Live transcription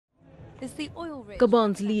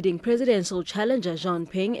Gabon's leading presidential challenger Jean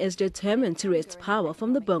Ping is determined to wrest power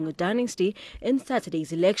from the Bongo dynasty in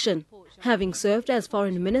Saturday's election. Having served as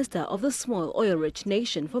foreign minister of the small oil-rich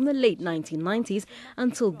nation from the late 1990s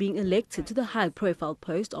until being elected to the high-profile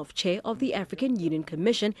post of chair of the African Union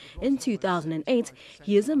Commission in 2008,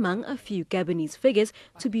 he is among a few Gabonese figures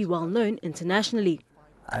to be well known internationally.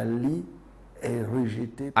 Ali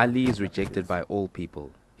is rejected by all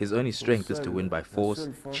people. His only strength is to win by force,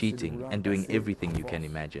 cheating, and doing everything you can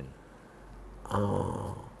imagine.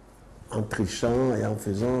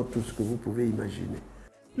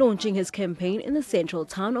 Launching his campaign in the central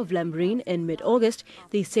town of Lambrine in mid-August,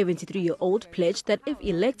 the 73-year-old pledged that if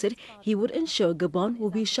elected, he would ensure Gabon will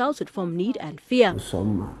be sheltered from need and fear.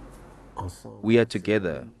 We are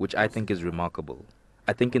together, which I think is remarkable.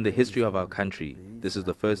 I think in the history of our country, this is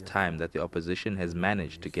the first time that the opposition has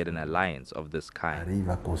managed to get an alliance of this kind.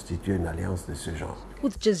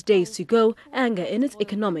 With just days to go, anger in its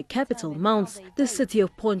economic capital mounts. The city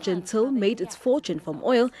of Pointe-Gentil made its fortune from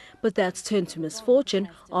oil, but that's turned to misfortune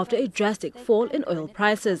after a drastic fall in oil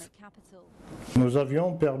prices.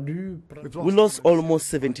 We lost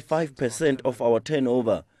almost 75% of our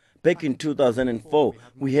turnover. Back in 2004,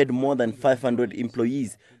 we had more than 500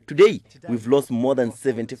 employees. Today, we've lost more than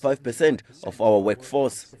 75% of our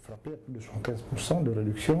workforce.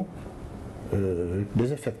 The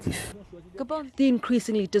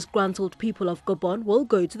increasingly disgruntled people of Gabon will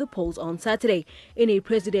go to the polls on Saturday in a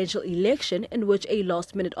presidential election in which a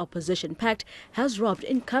last-minute opposition pact has robbed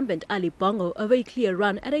incumbent Ali Bongo of a clear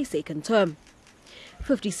run at a second term.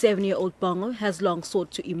 57-year-old Bongo has long sought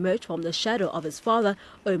to emerge from the shadow of his father,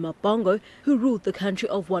 Omar Bongo, who ruled the country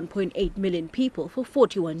of 1.8 million people for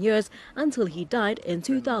 41 years until he died in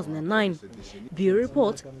 2009. Bureau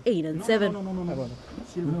Report, 8 and 7.